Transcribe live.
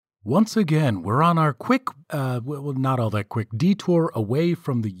Once again, we're on our quick, not all that quick, detour away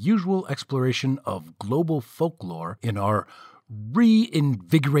from the usual exploration of global folklore in our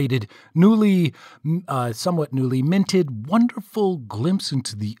reinvigorated, somewhat newly minted, wonderful glimpse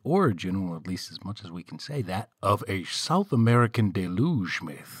into the origin, or at least as much as we can say that, of a South American deluge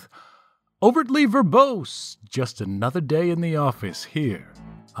myth. Overtly verbose, just another day in the office here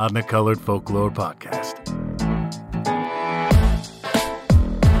on the Colored Folklore Podcast.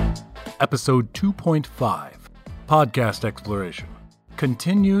 Episode 2.5, Podcast Exploration,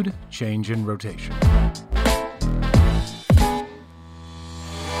 Continued Change in Rotation.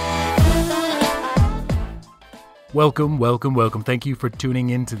 Welcome. Thank you for tuning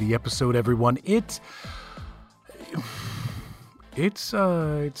in to the episode, everyone. It's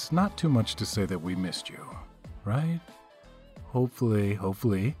not too much to say that we missed you, right?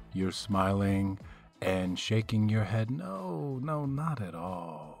 Hopefully, you're smiling and shaking your head. No, not at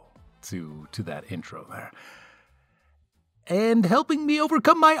all. To that intro there. And helping me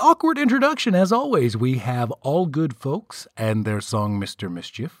overcome my awkward introduction, as always, we have All Good Folks and their song Mr.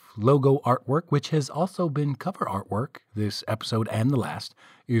 Mischief. Logo artwork, which has also been cover artwork this episode and the last,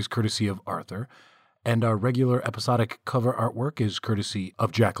 is courtesy of Arthur. And our regular episodic cover artwork is courtesy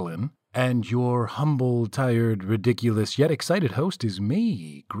of Jacqueline. And your humble, tired, ridiculous, yet excited host is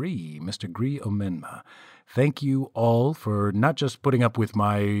me, Gree, Mr. Gree Omenma. Thank you all for not just putting up with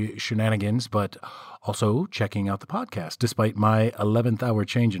my shenanigans, but also checking out the podcast, despite my 11th hour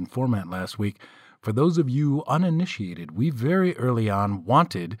change in format last week. For those of you uninitiated, we very early on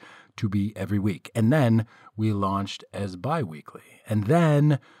wanted to be every week, and then we launched as bi-weekly. And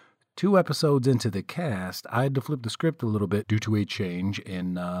then 2 episodes into the cast, I had to flip the script a little bit due to a change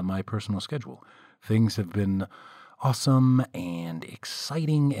in my personal schedule. Things have been awesome and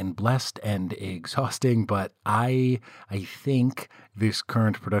exciting and blessed and exhausting, but I think this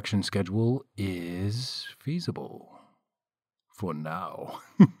current production schedule is feasible for now.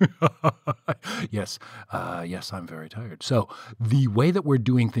 Yes, I'm very tired. So the way that we're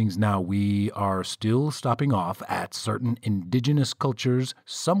doing things now, we are still stopping off at certain indigenous cultures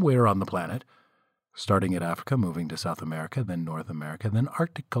somewhere on the planet, starting at Africa, moving to South America, then North America, then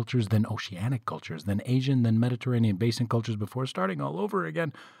Arctic cultures, then Oceanic cultures, then Asian, then Mediterranean basin cultures before starting all over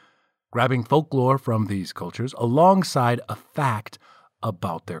again, grabbing folklore from these cultures alongside a fact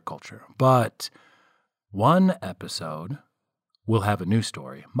about their culture. But one episode will have a new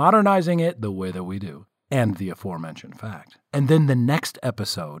story, modernizing it the way that we do, and the aforementioned fact. And then the next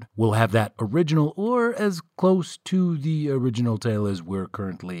episode will have that original, or as close to the original tale as we're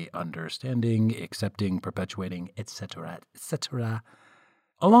currently understanding, accepting, perpetuating, etc.,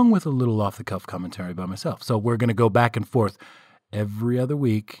 along with a little off-the-cuff commentary by myself. So we're going to go back and forth every other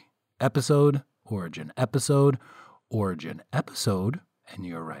week, episode, origin, episode, and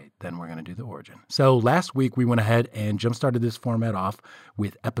you're right, then we're going to do the origin. So last week we went ahead and jump-started this format off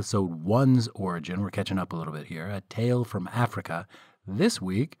with episode 1's origin. We're catching up a little bit here, a tale from Africa. This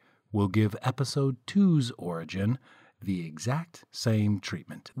week we'll give episode 2's origin the exact same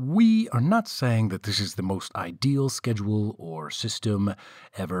treatment. We are not saying that this is the most ideal schedule or system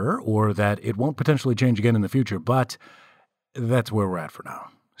ever, or that it won't potentially change again in the future, but that's where we're at for now.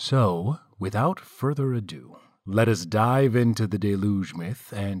 So, without further ado, let us dive into the deluge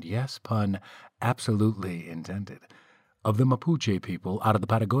myth, and yes, pun absolutely intended, of the Mapuche people out of the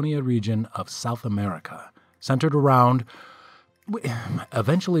Patagonia region of South America,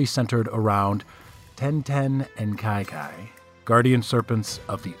 eventually centered around Tenten and Kai Kai, guardian serpents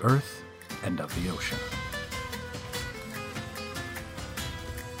of the earth and of the ocean.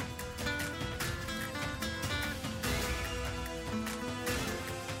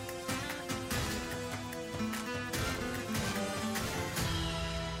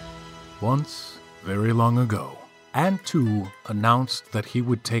 Once, very long ago, Antu announced that he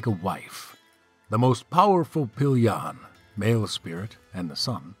would take a wife. The most powerful Pilyan, male spirit, and the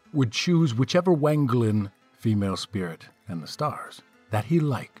sun, would choose whichever Wanglin, female spirit, and the stars, that he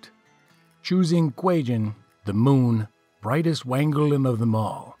liked. Choosing Kwajin, the moon, brightest Wanglin of them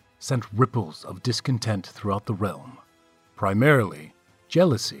all, sent ripples of discontent throughout the realm. Primarily,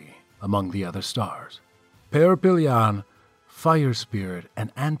 jealousy among the other stars. Pilyan, fire spirit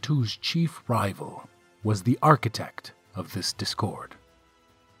and Antu's chief rival, was the architect of this discord.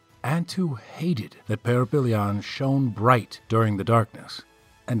 Antu hated that Pilyan shone bright during the darkness,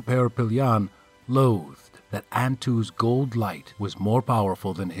 and Pilyan loathed that Antu's gold light was more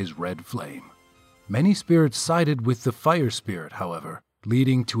powerful than his red flame. Many spirits sided with the fire spirit, however,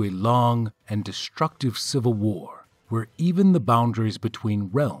 leading to a long and destructive civil war where even the boundaries between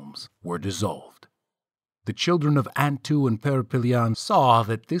realms were dissolved. The children of Antu and Peripilian saw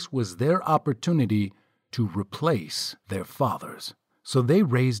that this was their opportunity to replace their fathers, so they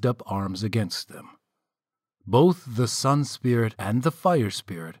raised up arms against them. Both the sun spirit and the fire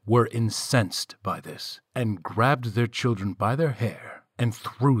spirit were incensed by this, and grabbed their children by their hair and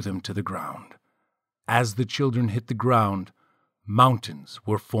threw them to the ground. As the children hit the ground, mountains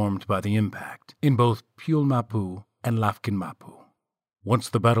were formed by the impact in both Pulmapu and Lafkinmapu. Once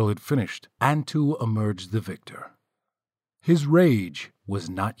the battle had finished, Antu emerged the victor. His rage was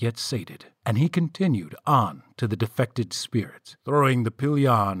not yet sated, and he continued on to the defected spirits, throwing the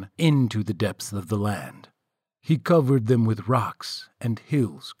Pilian into the depths of the land. He covered them with rocks and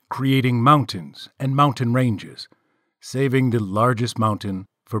hills, creating mountains and mountain ranges, saving the largest mountain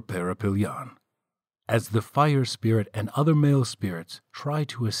for Peripilian. As the fire spirit and other male spirits try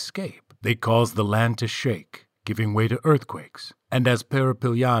to escape, they cause the land to shake, giving way to earthquakes, and as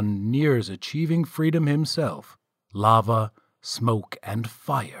Peripilian nears achieving freedom himself, lava, smoke, and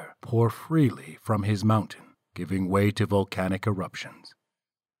fire pour freely from his mountain, giving way to volcanic eruptions.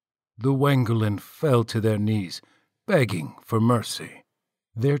 The Wengerland fell to their knees, begging for mercy.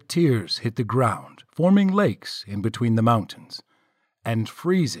 Their tears hit the ground, forming lakes in between the mountains, and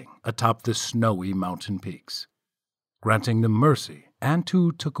freezing atop the snowy mountain peaks. Granting them mercy,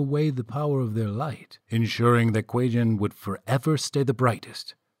 Antu took away the power of their light, ensuring that Kwajin would forever stay the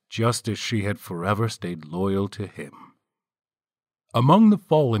brightest, just as she had forever stayed loyal to him. Among the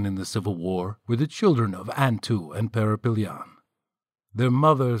fallen in the Civil War were the children of Antu and Peripilian. Their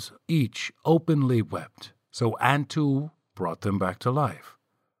mothers each openly wept, so Antu brought them back to life.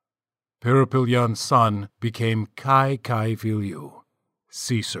 Peripilian's son became Kai Kai Filiu,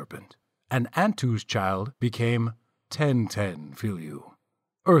 Sea Serpent, and Antu's child became Ten Ten Filiu,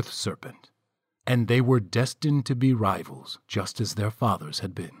 Earth Serpent, and they were destined to be rivals, just as their fathers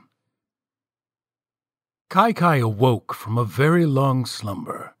had been. Kai Kai awoke from a very long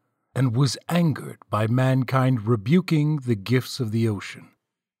slumber, and was angered by mankind rebuking the gifts of the ocean,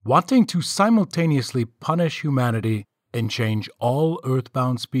 wanting to simultaneously punish humanity and change all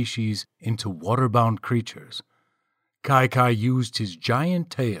earthbound species into waterbound creatures. Kai Kai used his giant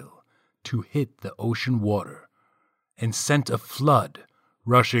tail to hit the ocean water, and sent a flood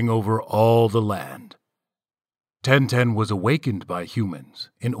rushing over all the land. Ten Ten was awakened by humans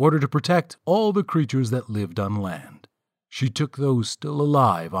in order to protect all the creatures that lived on land. She took those still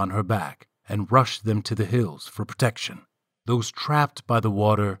alive on her back and rushed them to the hills for protection. Those trapped by the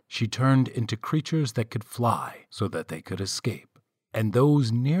water she turned into creatures that could fly so that they could escape, and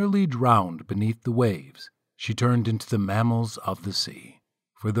those nearly drowned beneath the waves she turned into the mammals of the sea.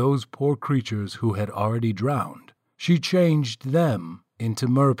 For those poor creatures who had already drowned, she changed them into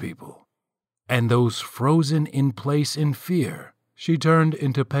merpeople, and those frozen in place in fear she turned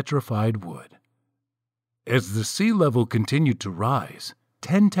into petrified wood. As the sea level continued to rise,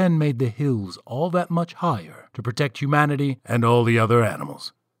 Ten Ten made the hills all that much higher to protect humanity and all the other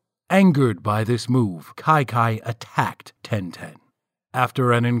animals. Angered by this move, Kai Kai attacked Ten Ten.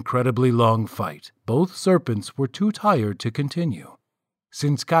 After an incredibly long fight, both serpents were too tired to continue.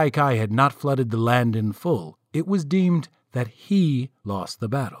 Since Kai Kai had not flooded the land in full, it was deemed that he lost the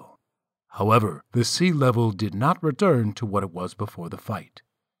battle. However, the sea level did not return to what it was before the fight.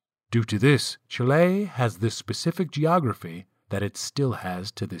 Due to this, Chile has this specific geography that it still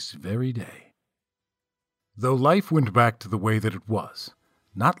has to this very day. Though life went back to the way that it was,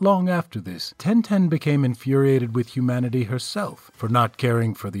 not long after this, Ten Ten became infuriated with humanity herself for not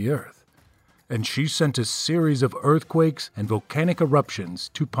caring for the earth, and she sent a series of earthquakes and volcanic eruptions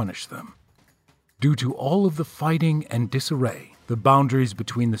to punish them. Due to all of the fighting and disarray, the boundaries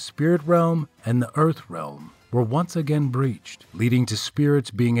between the spirit realm and the earth realm were once again breached, leading to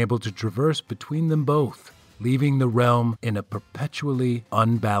spirits being able to traverse between them both, leaving the realm in a perpetually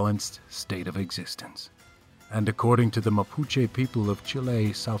unbalanced state of existence. And according to the Mapuche people of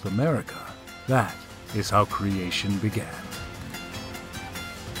Chile, South America, that is how creation began.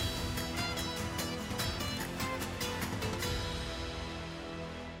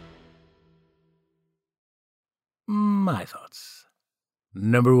 My thoughts.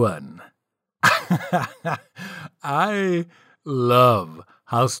 Number 1. I love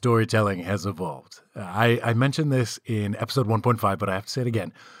how storytelling has evolved. I mentioned this in episode 1.5, but I have to say it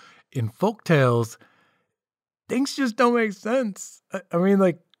again. In folk tales, things just don't make sense. I mean,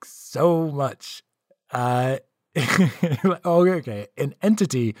 like, so much. Okay. An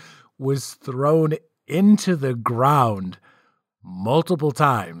entity was thrown into the ground multiple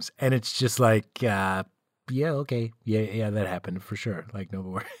times, and it's just like, yeah, okay. Yeah, that happened for sure. Like, no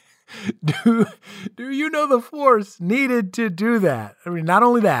more. Do you know the force needed to do that? I mean, not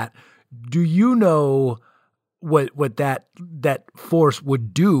only that, do you know what that force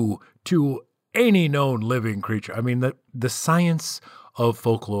would do to any known living creature. I mean, the science of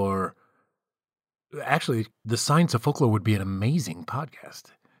folklore. Actually, the science of folklore would be an amazing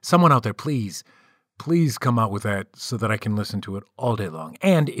podcast. Someone out there, please come out with that so that I can listen to it all day long.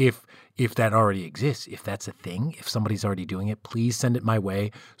 And if that already exists, if that's a thing, if somebody's already doing it, please send it my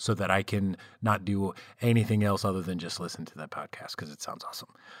way so that I can not do anything else other than just listen to that podcast because it sounds awesome.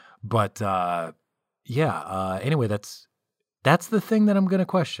 But anyway, that's the thing that I'm going to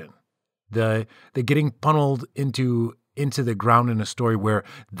question. The getting funneled into the ground in a story where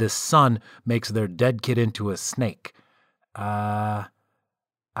the son makes their dead kid into a snake. I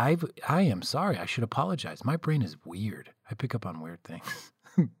am sorry. I should apologize. My brain is weird. I pick up on weird things.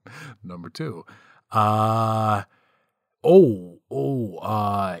 Number 2.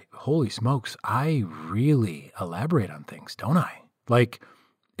 Holy smokes. I really elaborate on things, don't I? Like,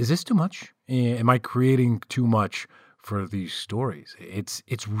 is this too much? Am I creating too much for these stories?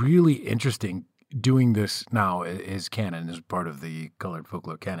 It's really interesting doing this now as canon, as part of the Colored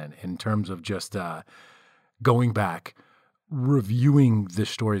Folklore canon, in terms of just going back, reviewing the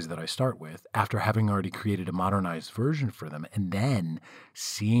stories that I start with after having already created a modernized version for them, and then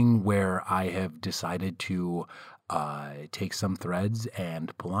seeing where I have decided to take some threads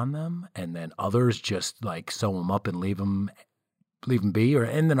and pull on them, and then others just like sew them up and leave them be,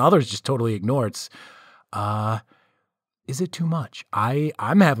 and then others just totally ignore it. Is it too much?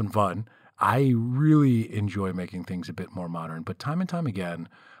 I'm having fun. I really enjoy making things a bit more modern, but time and time again,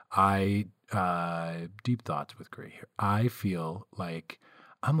 deep thoughts with Gray here. I feel like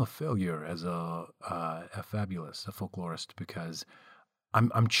I'm a failure as a folklorist, because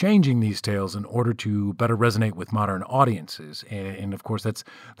I'm changing these tales in order to better resonate with modern audiences. And of course, that's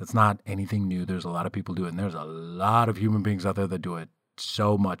not anything new. There's a lot of people do it, and there's a lot of human beings out there that do it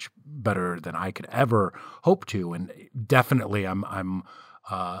so much better than I could ever hope to. And definitely I'm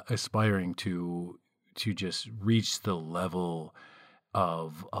aspiring to just reach the level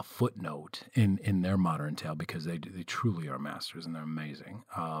of a footnote in their modern tale, because they truly are masters and they're amazing.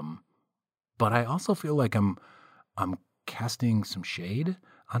 But I also feel like I'm casting some shade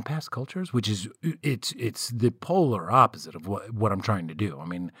on past cultures, which is it's the polar opposite of what I'm trying to do. I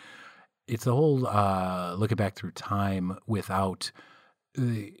mean, it's the whole looking back through time without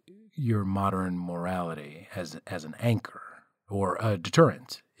your modern morality as an anchor or a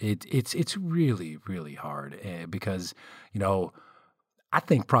deterrent. It's really, really hard because, I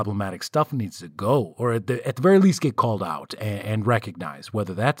think problematic stuff needs to go, or at the very least get called out and recognized,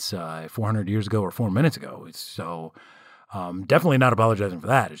 whether that's 400 years ago or 4 minutes ago. It's so definitely not apologizing for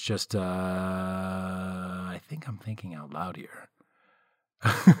that. It's just I think I'm thinking out loud here.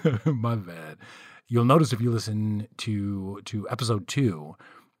 My bad. You'll notice if you listen to episode 2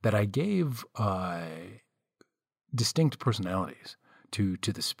 that I gave distinct personalities to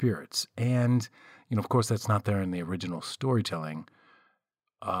the spirits, and of course that's not there in the original storytelling.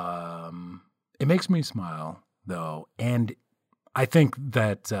 It makes me smile though, and I think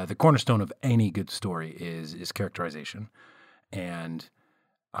that the cornerstone of any good story is characterization, and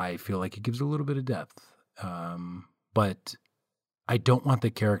I feel like it gives a little bit of depth. But I don't want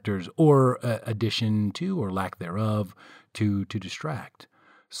the characters or addition to or lack thereof to distract.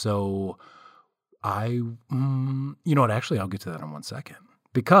 So you know what? Actually, I'll get to that in 1 second,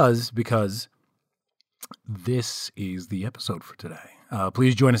 because this is the episode for today.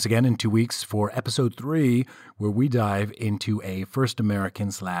 Please join us again in 2 weeks for episode 3, where we dive into a First American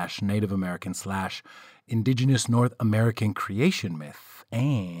 / Native American / Indigenous North American creation myth.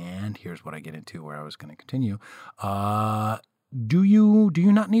 And here's what I get into, where I was going to continue. Do you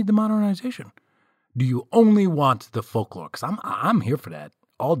not need the modernization? Do you only want the folklore? Because I'm here for that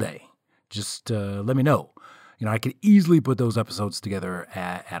all day. Just let me know. I could easily put those episodes together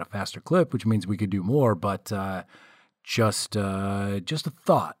at a faster clip, which means we could do more. But just a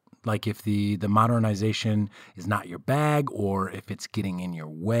thought. Like if the modernization is not your bag, or if it's getting in your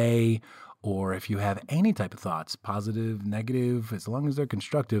way, or if you have any type of thoughts, positive, negative, as long as they're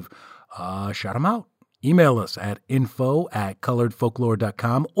constructive, shout them out. Email us at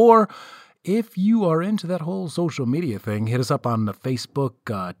info@coloredfolklore.com, or if you are into that whole social media thing, hit us up on the Facebook,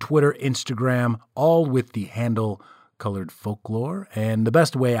 Twitter, Instagram, all with the handle Colored Folklore. And the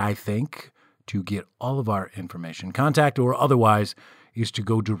best way, I think, to get all of our information, contact or otherwise, is to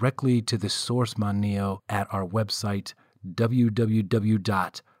go directly to the source material at our website,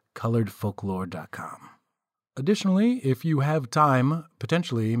 www.coloredfolklore.com. Additionally, if you have time,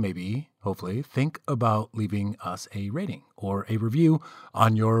 potentially, maybe, hopefully, think about leaving us a rating or a review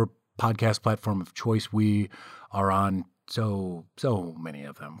on your podcast platform of choice. We are on so many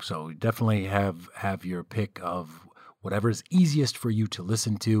of them. So definitely have your pick of whatever's easiest for you to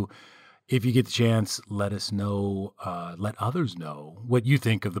listen to. If you get the chance, let us know, let others know what you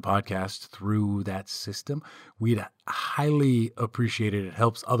think of the podcast through that system. We'd highly appreciate it. It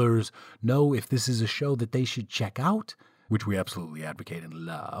helps others know if this is a show that they should check out, which we absolutely advocate and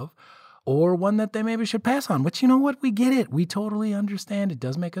love, or one that they maybe should pass on, which, you know what, we get it. We totally understand. It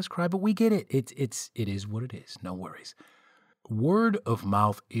does make us cry, but we get it. It is what it is. No worries. Word of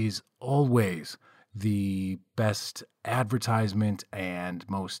mouth is always the best advertisement and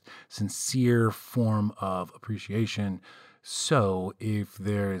most sincere form of appreciation. So if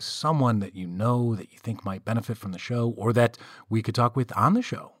there's someone that you know that you think might benefit from the show or that we could talk with on the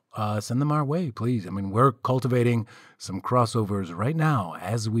show, send them our way, please. I mean, we're cultivating some crossovers right now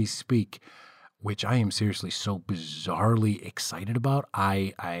as we speak, which I am seriously so bizarrely excited about.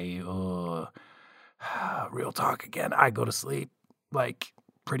 Real talk again, I go to sleep like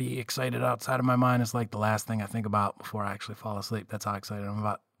pretty excited outside of my mind. It's like the last thing I think about before I actually fall asleep. That's how excited I'm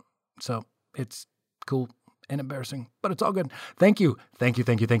about. So it's cool and embarrassing, but it's all good. Thank you.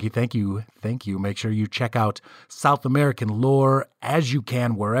 Make sure you check out South American Lore as you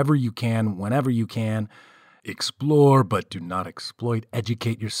can, wherever you can, whenever you can. Explore, but do not exploit.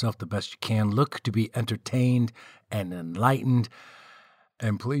 Educate yourself the best you can. Look to be entertained and enlightened.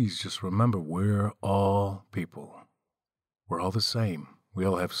 And please just remember, we're all people. We're all the same. We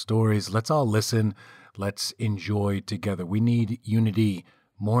all have stories. Let's all listen. Let's enjoy together. We need unity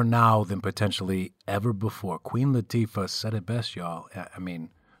more now than potentially ever before. Queen Latifah said it best, y'all. I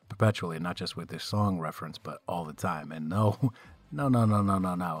mean, perpetually, not just with this song reference, but all the time. And no.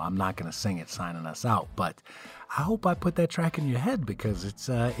 I'm not going to sing it signing us out, but I hope I put that track in your head because it's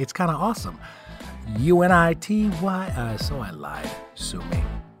kind of awesome. UNITY, so I lied. Sue me.